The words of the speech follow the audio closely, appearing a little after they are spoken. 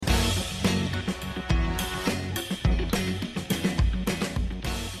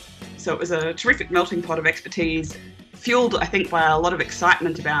So it was a terrific melting pot of expertise, fueled, I think, by a lot of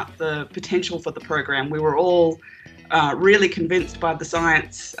excitement about the potential for the program. We were all really convinced by the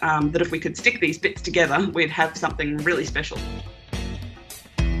science that if we could stick these bits together, we'd have something really special.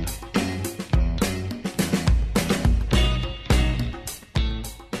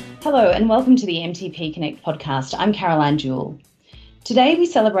 Hello and welcome to the MTP Connect podcast. I'm Caroline Jewell. Today we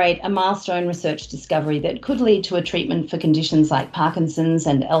celebrate a milestone research discovery that could lead to a treatment for conditions like Parkinson's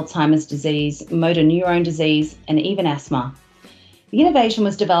and Alzheimer's disease, motor neurone disease, and even asthma. The innovation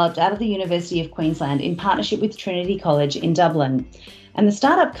was developed out of the University of Queensland in partnership with Trinity College in Dublin, and the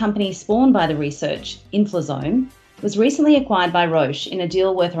startup company spawned by the research, Inflazome, was recently acquired by Roche in a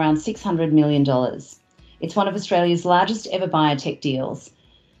deal worth around $600 million. It's one of Australia's largest ever biotech deals.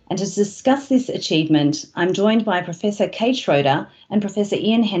 And to discuss this achievement, I'm joined by Professor Kate Schroeder and Professor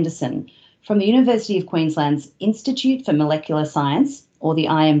Ian Henderson from the University of Queensland's Institute for Molecular Science, or the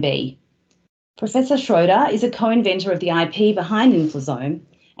IMB. Professor Schroeder is a co-inventor of the IP behind Inflazome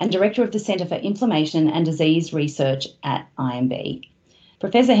and Director of the Centre for Inflammation and Disease Research at IMB.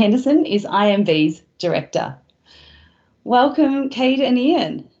 Professor Henderson is IMB's Director. Welcome, Kate and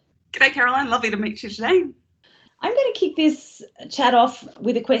Ian. G'day, Caroline. Lovely to meet you today. I'm going to kick this chat off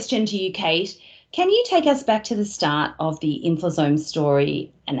with a question to you, Kate. Can you take us back to the start of the Inflazome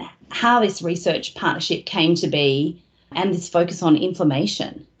story and how this research partnership came to be and this focus on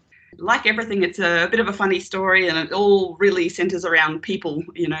inflammation? Like everything, it's a bit of a funny story and it all really centres around people.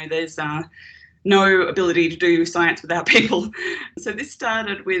 You know, there's no ability to do science without people. So this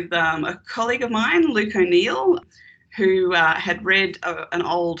started with a colleague of mine, Luke O'Neill, who had read an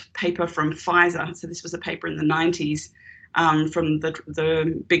old paper from Pfizer. So this was a paper in the 90s from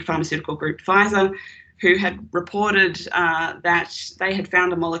the big pharmaceutical group Pfizer, who had reported that they had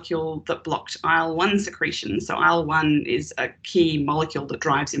found a molecule that blocked IL-1 secretion. So IL-1 is a key molecule that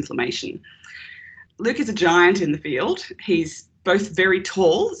drives inflammation. Luke is a giant in the field. He's both very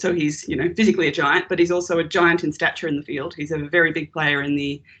tall, so he's physically a giant, but he's also a giant in stature in the field. He's a very big player in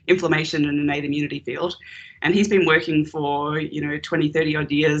the inflammation and innate immunity field. And he's been working for 20, 30 odd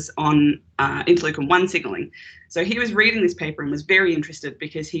years on interleukin-1 signaling. So he was reading this paper and was very interested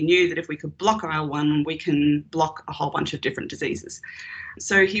because he knew that if we could block IL-1, we can block a whole bunch of different diseases.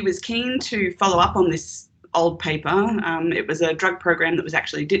 So he was keen to follow up on this old paper. It was a drug program that was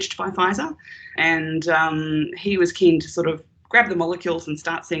actually ditched by Pfizer. And he was keen to sort of grab the molecules and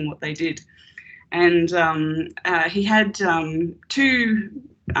start seeing what they did. And he had two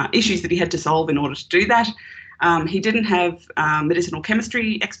issues that he had to solve in order to do that. He didn't have medicinal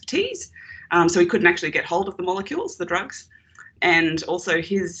chemistry expertise, so he couldn't actually get hold of the molecules, the drugs. And also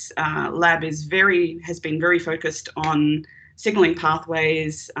his lab has been very focused on signaling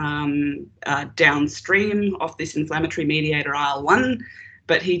pathways downstream of this inflammatory mediator IL-1,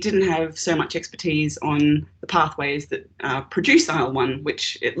 but he didn't have so much expertise on the pathways that produce IL-1,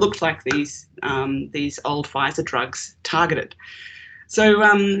 which it looked like these old Pfizer drugs targeted. So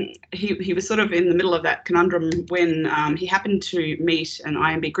he was sort of in the middle of that conundrum when he happened to meet an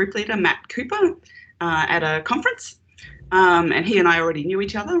IMB group leader, Matt Cooper, at a conference. And he and I already knew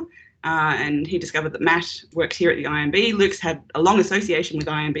each other. And he discovered that Matt works here at the IMB. Luke's had a long association with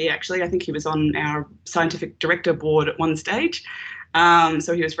IMB, actually. I think he was on our scientific director board at one stage.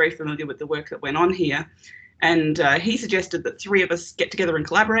 So he was very familiar with the work that went on here. And he suggested that three of us get together and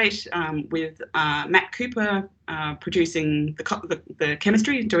collaborate with Matt Cooper producing the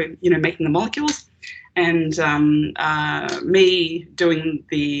chemistry, making the molecules, and me doing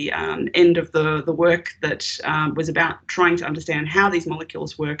the end of the work that was about trying to understand how these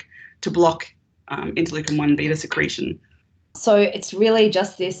molecules work to block interleukin-1 beta secretion. So it's really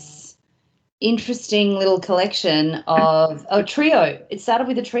just this interesting little collection of a trio. It started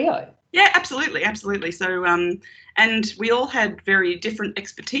with a trio. Yeah, absolutely. So, and we all had very different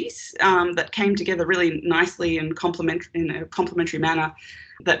expertise that came together really nicely and in a complementary manner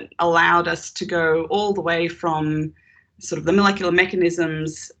that allowed us to go all the way from sort of the molecular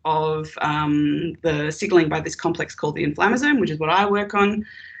mechanisms of the signaling by this complex called the inflammasome, which is what I work on,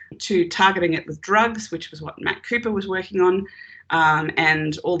 to targeting it with drugs, which was what Matt Cooper was working on,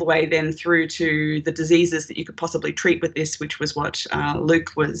 and all the way then through to the diseases that you could possibly treat with this, which was what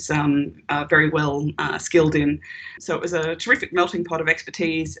Luke was very well skilled in. So it was a terrific melting pot of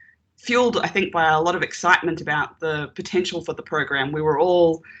expertise, fueled, I think, by a lot of excitement about the potential for the program. We were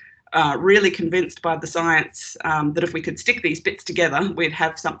all really convinced by the science that if we could stick these bits together, we'd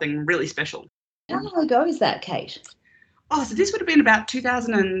have something really special. How long ago is that, Kate? Oh, so this would have been about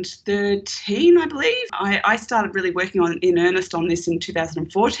 2013, I believe. I started really working in earnest on this in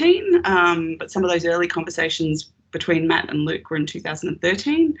 2014, but some of those early conversations between Matt and Luke were in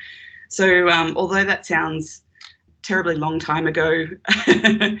 2013. So although that sounds terribly long time ago,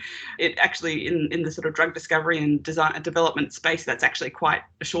 it actually in the sort of drug discovery and development space, that's actually quite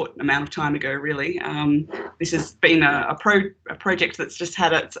a short amount of time ago, really. This has been a project that's just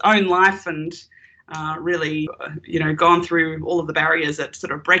had its own life and really, gone through all of the barriers at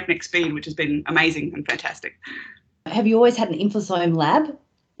sort of breakneck speed, which has been amazing and fantastic. Have you always had an inflazome lab?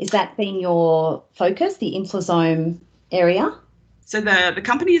 Is that been your focus, the inflazome area? So the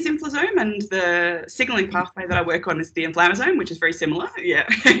company is Inflazome, and the signalling pathway that I work on is the inflammasome, which is very similar, yeah,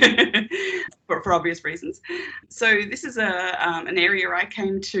 for obvious reasons. So this is an area I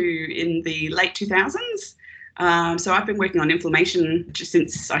came to in the late 2000s. So I've been working on inflammation just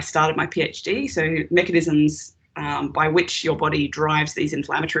since I started my PhD, so mechanisms by which your body drives these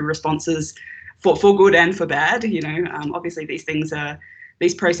inflammatory responses for good and for bad. Obviously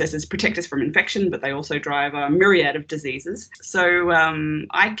these processes protect us from infection, but they also drive a myriad of diseases. So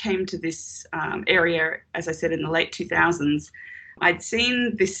I came to this area, as I said, in the late 2000s. I'd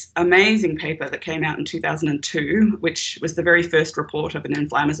seen this amazing paper that came out in 2002, which was the very first report of an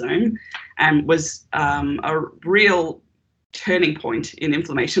inflammasome, and was a real turning point in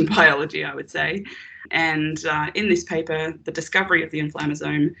inflammation biology, I would say. And in this paper, the discovery of the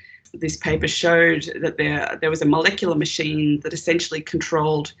inflammasome, this paper showed that there was a molecular machine that essentially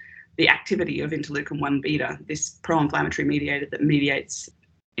controlled the activity of interleukin-1 beta, this pro-inflammatory mediator that mediates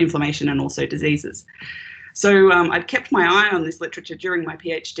inflammation and also diseases. So I'd kept my eye on this literature during my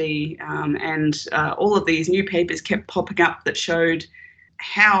PhD, and all of these new papers kept popping up that showed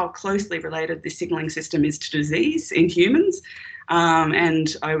how closely related this signaling system is to disease in humans.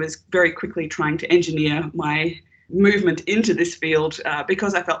 And I was very quickly trying to engineer my movement into this field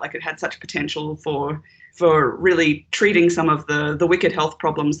because I felt like it had such potential for really treating some of the wicked health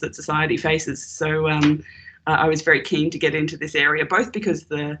problems that society faces. So I was very keen to get into this area, both because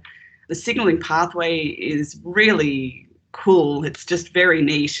the signaling pathway is really cool. It's just very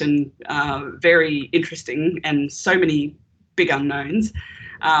niche and very interesting, and so many big unknowns,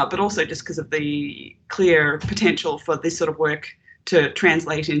 but also just because of the clear potential for this sort of work to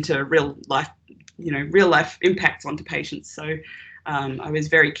translate into real life impacts onto patients. So I was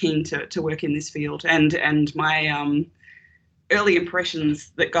very keen to work in this field, and my early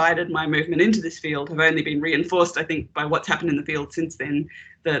impressions that guided my movement into this field have only been reinforced, I think, by what's happened in the field since then.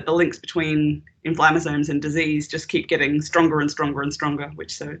 The links between inflammasomes and disease just keep getting stronger and stronger and stronger,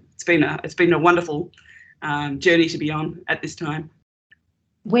 which so it's been a wonderful journey to be on at this time.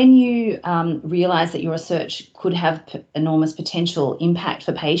 When you realised that your research could have enormous potential impact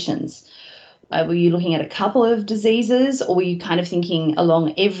for patients, were you looking at a couple of diseases, or were you kind of thinking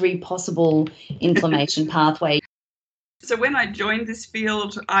along every possible inflammation pathway? So when I joined this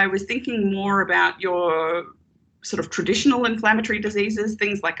field, I was thinking more about your sort of traditional inflammatory diseases,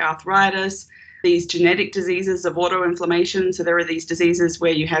 things like arthritis, these genetic diseases of autoinflammation. So there are these diseases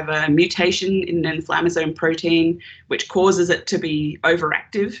where you have a mutation in an inflammasome protein which causes it to be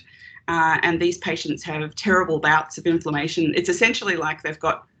overactive, and these patients have terrible bouts of inflammation. It's essentially like they've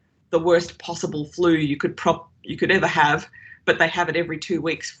got the worst possible flu you could ever have, but they have it every 2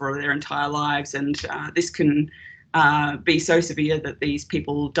 weeks for their entire lives, and this can be so severe that these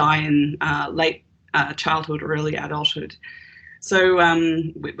people die in late childhood or early adulthood. So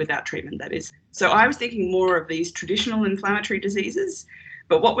without treatment, that is. So I was thinking more of these traditional inflammatory diseases,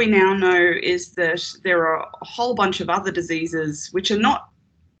 but what we now know is that there are a whole bunch of other diseases which are not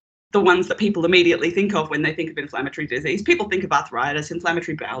the ones that people immediately think of when they think of inflammatory disease. People think of arthritis,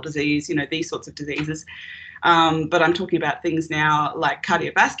 inflammatory bowel disease, these sorts of diseases. But I'm talking about things now like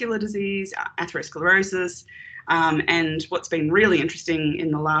cardiovascular disease, atherosclerosis, and what's been really interesting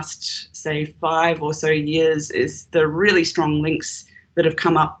in the last, say, 5 or so years is the really strong links that have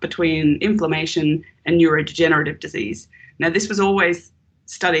come up between inflammation and neurodegenerative disease. Now, this was always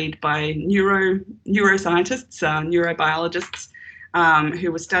studied by neuroscientists, neurobiologists,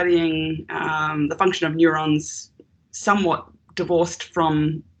 who were studying the function of neurons somewhat divorced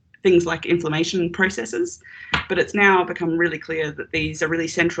from things like inflammation processes. But it's now become really clear that these are really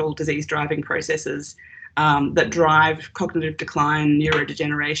central disease-driving processes that drive cognitive decline,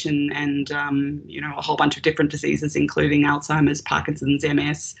 neurodegeneration, and a whole bunch of different diseases, including Alzheimer's, Parkinson's,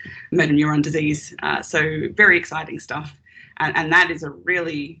 MS, motor neuron disease. So very exciting stuff. And that is a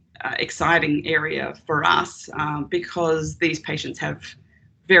really exciting area for us because these patients have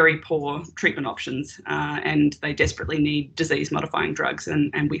very poor treatment options and they desperately need disease-modifying drugs,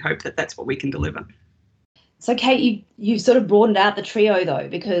 and we hope that that's what we can deliver. So, Kate, you've sort of broadened out the trio, though,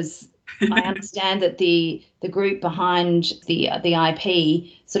 because I understand that the group behind the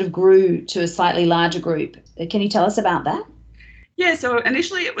IP sort of grew to a slightly larger group. Can you tell us about that? Yeah, so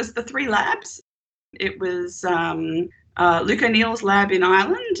initially it was the 3 labs. It was Luke O'Neill's lab in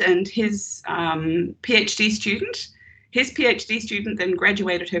Ireland and his PhD student. His PhD student then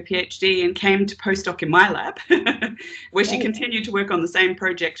graduated her PhD and came to postdoc in my lab, where she continued to work on the same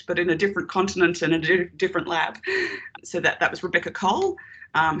project but in a different continent and a different lab. So that was Rebecca Cole,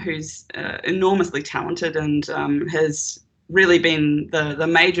 who's enormously talented and has really been the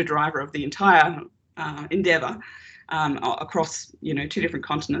major driver of the entire endeavour across 2 different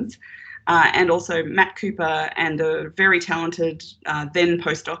continents. And also Matt Cooper and a very talented then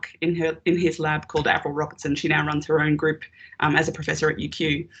postdoc in his lab called Avril Robertson. She now runs her own group as a professor at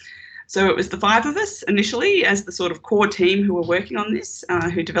UQ. So it was the 5 of us initially as the sort of core team who were working on this,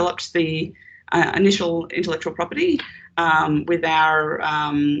 who developed the initial intellectual property with our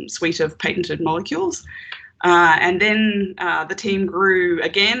suite of patented molecules. And then the team grew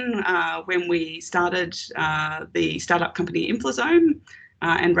again when we started the startup company Inflazome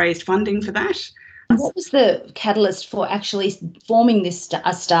and raised funding for that. What was the catalyst for actually forming this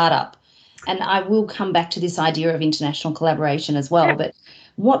a startup? And I will come back to this idea of international collaboration as well, but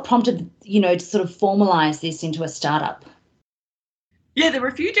what prompted, to sort of formalise this into a startup? Yeah, there were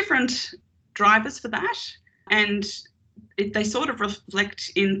a few different drivers for that, and they sort of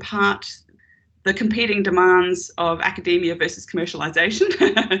reflect in part the competing demands of academia versus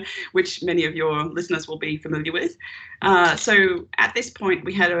commercialisation, which many of your listeners will be familiar with. So at this point,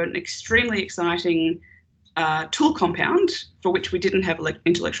 we had an extremely exciting tool compound for which we didn't have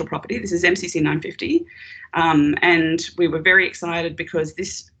intellectual property. This is MCC 950. And we were very excited because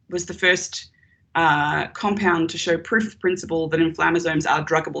this was the first compound to show proof of principle that inflammasomes are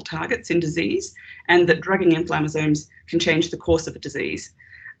druggable targets in disease and that drugging inflammasomes can change the course of a disease.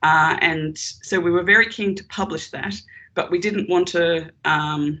 And so we were very keen to publish that, but we didn't want to,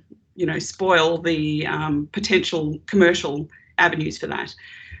 spoil the potential commercial avenues for that.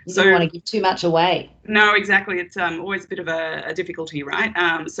 You don't want to give too much away. No, exactly. It's always a bit of a difficulty, right?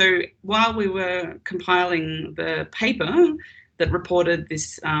 So while we were compiling the paper that reported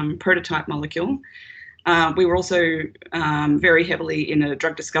this prototype molecule, we were also very heavily in a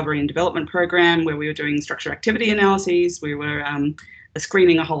drug discovery and development program where we were doing structure activity analyses. We were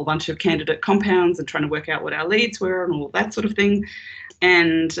screening a whole bunch of candidate compounds and trying to work out what our leads were and all that sort of thing.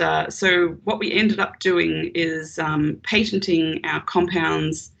 And so what we ended up doing is patenting our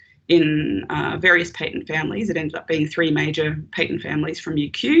compounds in various patent families. It ended up being 3 major patent families from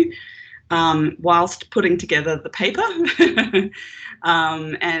UQ, whilst putting together the paper.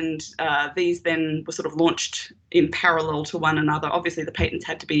 And these then were sort of launched in parallel to one another. Obviously, the patents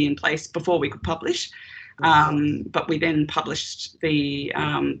had to be in place before we could publish. But we then published the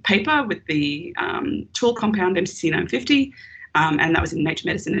paper with the tool compound MCC 950, and that was in Nature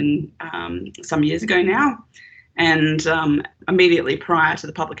Medicine some years ago now. And immediately prior to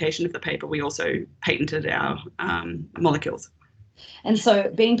the publication of the paper, we also patented our molecules. And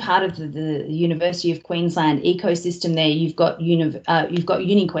so, being part of the University of Queensland ecosystem, there you've got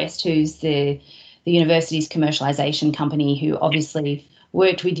UniQuest, who's the university's commercialisation company, who obviously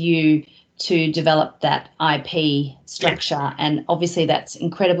worked with you to develop that IP structure, and obviously that's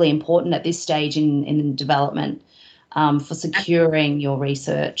incredibly important at this stage in development for securing your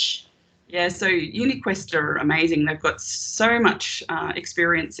research. Yeah, so UniQuest are amazing. They've got so much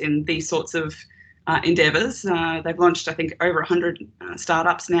experience in these sorts of endeavours. They've launched, I think, over 100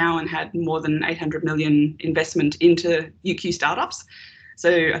 startups now and had more than 800 million investment into UQ startups.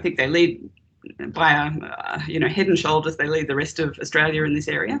 So I think they lead by head and shoulders. They lead the rest of Australia in this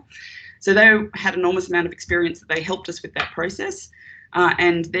area. So they had an enormous amount of experience that they helped us with that process.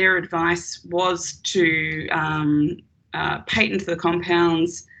 And their advice was to patent the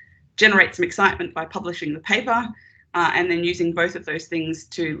compounds, generate some excitement by publishing the paper, and then using both of those things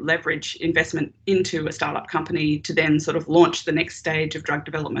to leverage investment into a startup company to then sort of launch the next stage of drug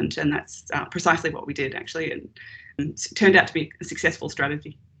development. And that's precisely what we did, actually. And it turned out to be a successful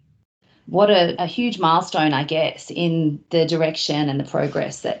strategy. What a huge milestone, I guess, in the direction and the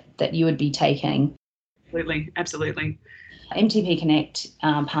progress that you would be taking. Absolutely. MTP Connect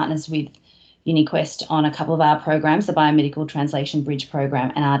partners with UniQuest on a couple of our programs, the Biomedical Translation Bridge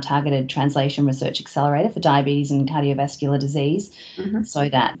program and our Targeted Translation Research Accelerator for diabetes and cardiovascular disease. Mm-hmm. So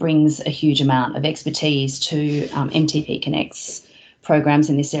that brings a huge amount of expertise to MTP Connect's programs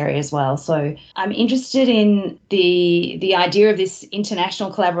in this area as well. So I'm interested in the idea of this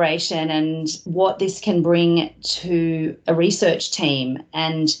international collaboration and what this can bring to a research team.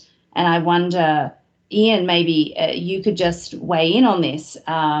 And I wonder, Ian, maybe you could just weigh in on this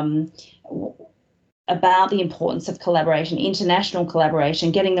about the importance of collaboration, international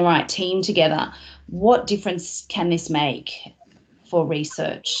collaboration, getting the right team together. What difference can this make? for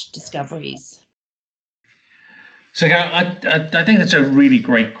research discoveries? So I think that's a really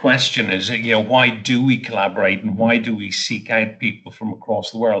great question. Is why do we collaborate and why do we seek out people from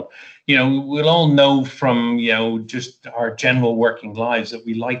across the world? We'll all know from just our general working lives that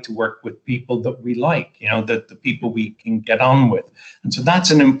we like to work with people that we like. That the people we can get on with, and so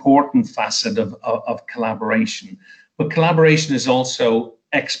that's an important facet of collaboration. But collaboration is also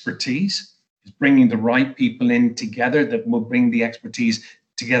expertise. Is bringing the right people in together that will bring the expertise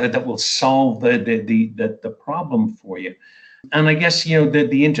together that will solve the problem for you. And I guess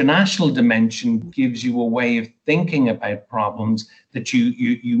the international dimension gives you a way of thinking about problems that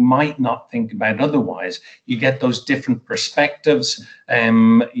you might not think about otherwise. You get those different perspectives,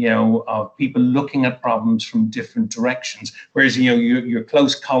 of people looking at problems from different directions. Whereas your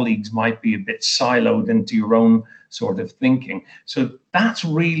close colleagues might be a bit siloed into your own sort of thinking. So that's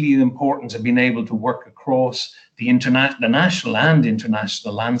really the importance of being able to work across the national and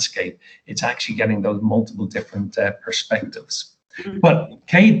international landscape. It's actually getting those multiple different perspectives. But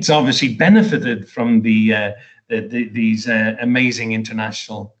Kate's obviously benefited from these amazing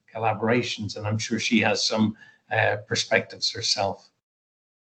international collaborations, and I'm sure she has some perspectives herself.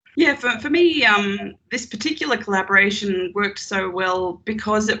 Yeah, for me, this particular collaboration worked so well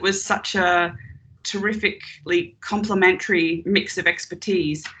because it was such a terrifically complementary mix of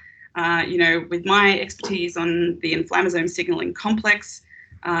expertise. With my expertise on the inflammasome signaling complex,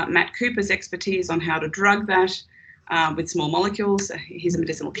 Matt Cooper's expertise on how to drug that with small molecules, he's a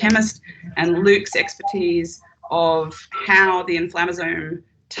medicinal chemist, and Luke's expertise of how the inflammasome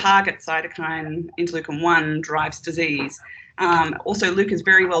target cytokine interleukin-1 drives disease. Also, Luke is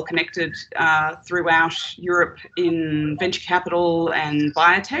very well connected throughout Europe in venture capital and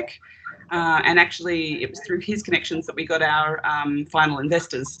biotech. And actually, it was through his connections that we got our final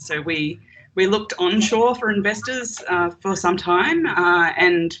investors. So we looked onshore for investors for some time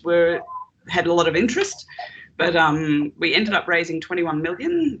and had a lot of interest. But we ended up raising 21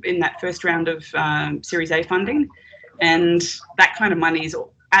 million in that first round of Series A funding. And that kind of money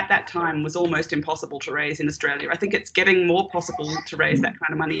at that time was almost impossible to raise in Australia. I think it's getting more possible to raise that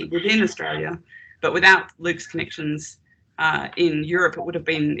kind of money within Australia. But without Luke's connections, in Europe, it would have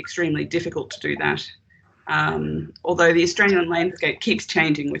been extremely difficult to do that. Although the Australian landscape keeps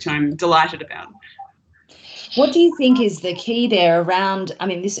changing, which I'm delighted about. What do you think is the key there around,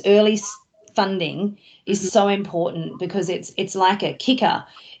 this early funding is so important because it's like a kicker.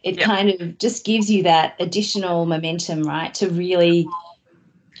 It kind of just gives you that additional momentum, right, to really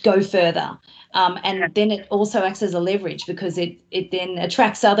go further. And then it also acts as a leverage because it then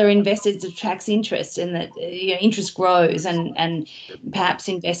attracts other investors, attracts interest, and that interest grows and perhaps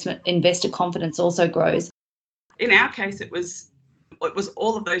investor confidence also grows. In our case, it was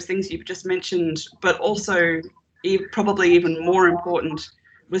all of those things you've just mentioned, but also probably even more important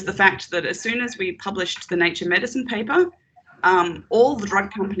was the fact that as soon as we published the Nature Medicine paper, all the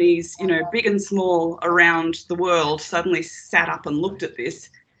drug companies, big and small around the world, suddenly sat up and looked at this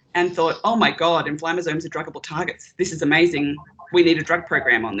and thought, oh my God, inflammasomes are druggable targets. This is amazing. We need a drug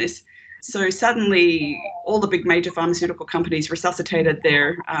program on this. So suddenly all the big major pharmaceutical companies resuscitated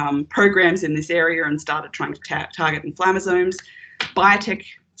their programs in this area and started trying to target inflammasomes. Biotech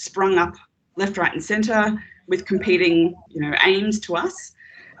sprung up left, right and centre with competing aims to us.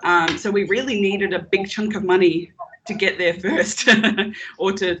 So we really needed a big chunk of money to get there first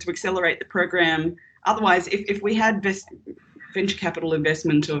or to accelerate the program. Otherwise, if we had venture capital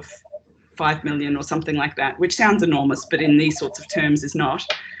investment of 5 million or something like that, which sounds enormous, but in these sorts of terms is not,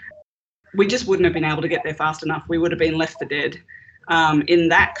 we just wouldn't have been able to get there fast enough. We would have been left for dead. In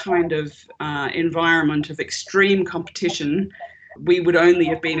that kind of environment of extreme competition, we would only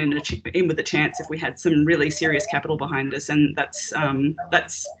have been in with a chance if we had some really serious capital behind us, and that's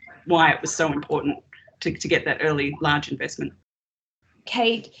why it was so important to get that early large investment.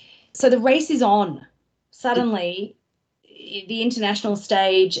 Kate, so the race is on. Suddenly, the international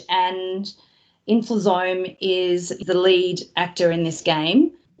stage and Inflazome is the lead actor in this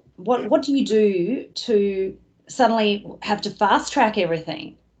game. What do you do to suddenly have to fast track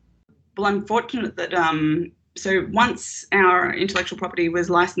everything? Well, I'm fortunate that so once our intellectual property was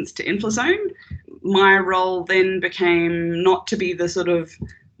licensed to Inflazome, my role then became not to be the sort of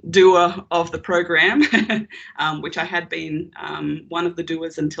doer of the program, which I had been one of the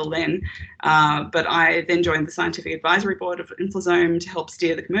doers until then. But I then joined the scientific advisory board of Inflazome to help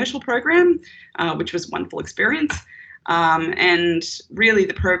steer the commercial program, which was a wonderful experience. And really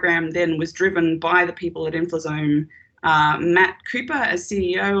the program then was driven by the people at Inflazome, Matt Cooper as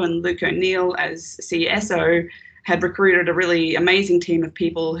CEO and Luke O'Neill as CSO, had recruited a really amazing team of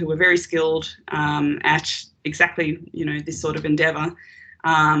people who were very skilled at exactly, this sort of endeavour.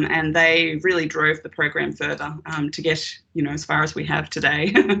 And they really drove the program further to get, as far as we have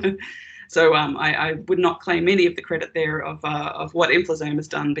today. So I would not claim any of the credit there of what Inflazome has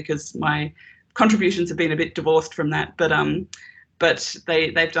done, because my contributions have been a bit divorced from that. But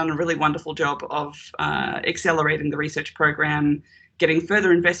they've done a really wonderful job of accelerating the research program, getting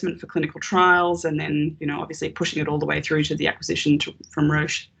further investment for clinical trials, and then, obviously pushing it all the way through to the acquisition from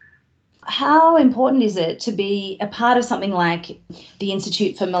Roche. How important is it to be a part of something like the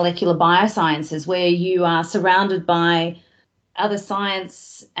Institute for Molecular Biosciences, where you are surrounded by other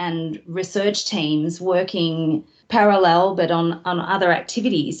science and research teams working parallel but on other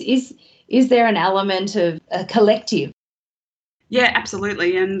activities? Is there an element of a collective? Yeah,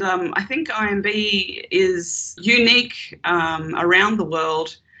 absolutely. And I think IMB is unique around the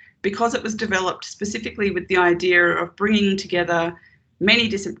world because it was developed specifically with the idea of bringing together many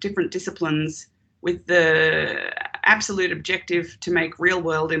different disciplines with the absolute objective to make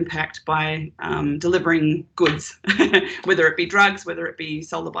real-world impact by delivering goods, whether it be drugs, whether it be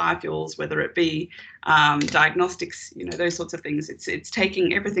solar biofuels, whether it be diagnostics, those sorts of things. It's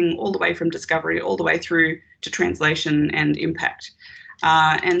taking everything all the way from discovery all the way through to translation and impact.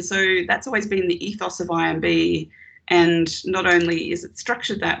 And so that's always been the ethos of IMB. And not only is it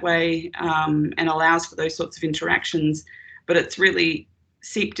structured that way and allows for those sorts of interactions, but it's really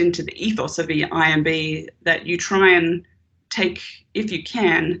seeped into the ethos of the IMB that you try and take, if you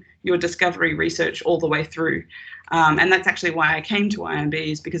can, your discovery research all the way through. And that's actually why I came to IMB,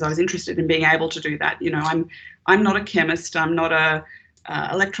 is because I was interested in being able to do that. I'm not a chemist. I'm not a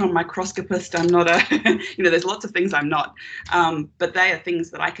electron microscopist. I'm not a, there's lots of things I'm not. But they are things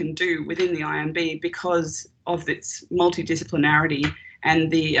that I can do within the IMB because of its multidisciplinarity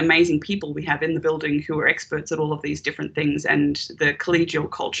and the amazing people we have in the building who are experts at all of these different things, and the collegial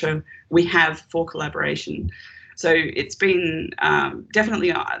culture we have for collaboration. So it's been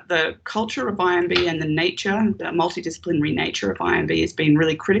definitely the culture of IMB and the multidisciplinary nature of IMB has been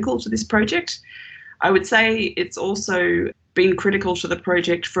really critical to this project. I would say it's also been critical to the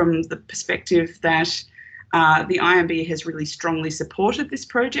project from the perspective that the IMB has really strongly supported this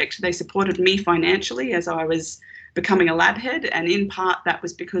project. They supported me financially as I was becoming a lab head, and in part that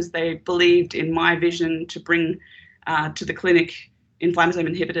was because they believed in my vision to bring to the clinic inflammasome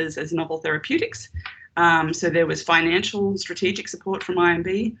inhibitors as novel therapeutics. So there was financial strategic support from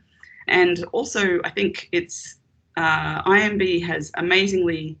IMB, and also I think it's IMB has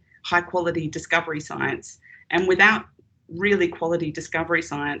amazingly high quality discovery science, and without really quality discovery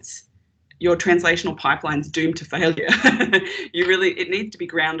science, your translational pipeline's doomed to failure. It needs to be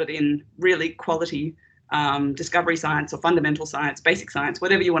grounded in really quality discovery science or fundamental science, basic science,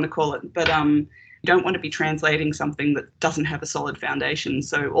 whatever you want to call it. But you don't want to be translating something that doesn't have a solid foundation.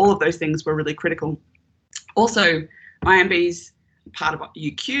 So all of those things were really critical. Also, IMB's part of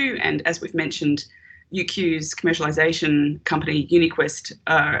UQ, and as we've mentioned, UQ's commercialization company, UniQuest,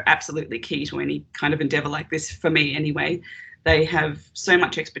 are absolutely key to any kind of endeavour like this, for me anyway. They have so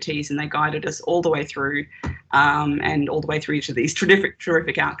much expertise and they guided us all the way through and all the way through to these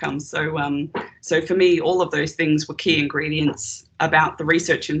terrific outcomes. So for me, all of those things were key ingredients about the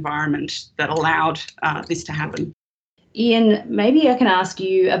research environment that allowed this to happen. Ian, maybe I can ask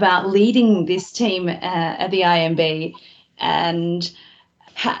you about leading this team at the IMB, and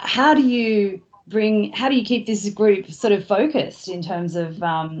how do you keep this group sort of focused in terms of,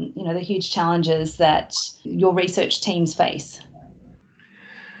 the huge challenges that your research teams face?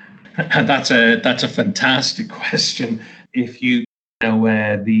 That's a fantastic question. If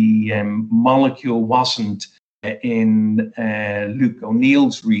the molecule wasn't in Luke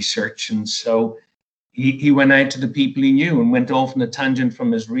O'Neill's research, and so he went out to the people he knew and went off on a tangent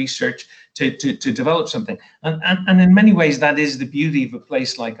from his research to develop something. And in many ways, that is the beauty of a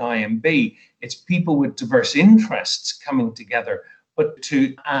place like IMB. It's people with diverse interests coming together, but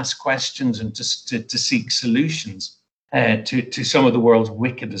to ask questions and to seek solutions to some of the world's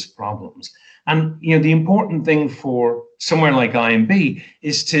wickedest problems. And the important thing for somewhere like IMB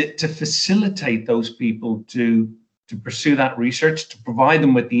is to facilitate those people to pursue that research, to provide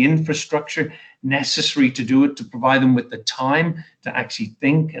them with the infrastructure necessary to do it, to provide them with the time to actually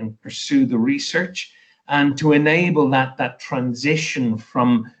think and pursue the research, and to enable that transition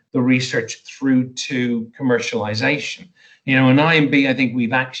from the research through to commercialization. In IMB, I think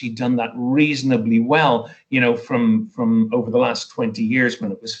we've actually done that reasonably well, from over the last 20 years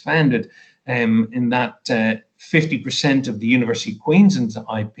when it was founded, in that 50% of the University of Queensland's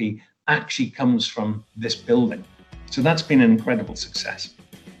IP actually comes from this building. So that's been an incredible success.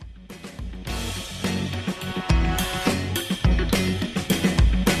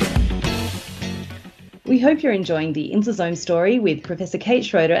 We hope you're enjoying the Inflazome Story with Professor Kate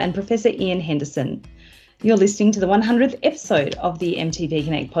Schroeder and Professor Ian Henderson. You're listening to the 100th episode of the MTP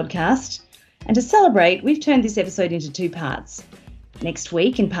Connect podcast. And to celebrate, we've turned this episode into 2 parts. Next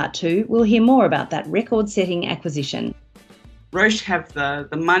week, in part 2, we'll hear more about that record-setting acquisition. Roche have the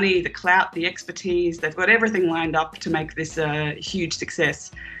money, the clout, the expertise. They've got everything lined up to make this a huge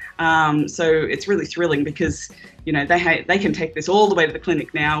success. So it's really thrilling because, you know, they can take this all the way to the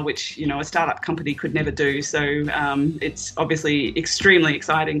clinic now, which, you know, a startup company could never do. So it's obviously extremely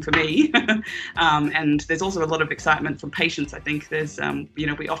exciting for me. And there's also a lot of excitement from patients. I think there's, you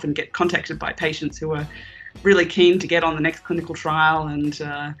know, we often get contacted by patients who are really keen to get on the next clinical trial, and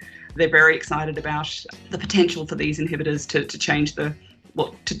they're very excited about the potential for these inhibitors to change to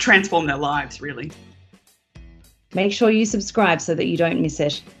transform their lives, really. Make sure you subscribe so that you don't miss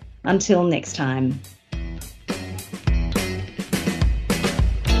it. Until next time.